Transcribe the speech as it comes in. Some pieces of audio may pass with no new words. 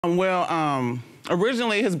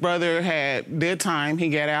Originally his brother did time. He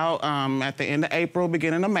got out at the end of April,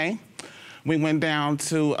 beginning of May. We went down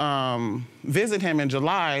to visit him in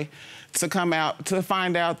July to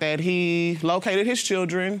find out that he located his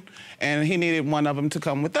children and he needed one of them to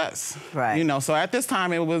come with us. Right. You know, so at this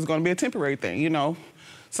time it was going to be a temporary thing, you know.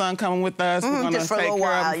 Son coming with us, we're going to take care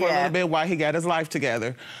of him for a little bit while he got his life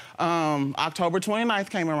together. October 29th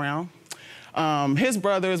came around. His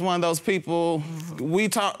brother is one of those people,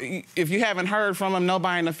 if you haven't heard from him,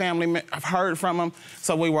 nobody in the family heard from him,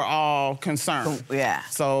 so we were all concerned. Yeah.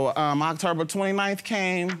 So October 29th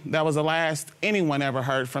came, that was the last anyone ever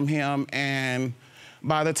heard from him, and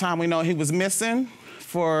by the time we know he was missing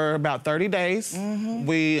for about 30 days,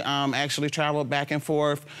 we actually traveled back and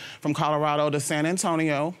forth from Colorado to San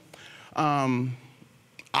Antonio.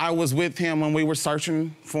 I was with him when we were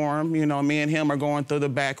searching for him. You know, me and him are going through the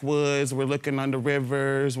backwoods. We're looking under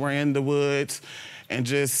rivers. We're in the woods and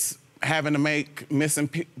just having to make missing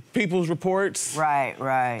people's reports. Right,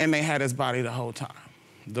 right. And they had his body the whole time.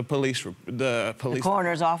 The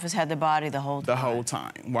coroner's office had the body the whole time? The whole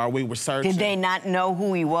time, while we were searching. Did they not know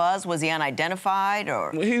who he was? Was he unidentified,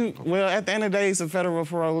 or? Well, at the end of the day, he's a federal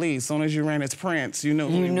parolee. As soon as you ran his prints, you knew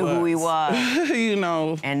who he was. You knew who he was. You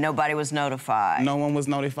know. And nobody was notified? No one was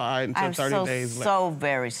notified until 30 days later. I'm so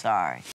very sorry.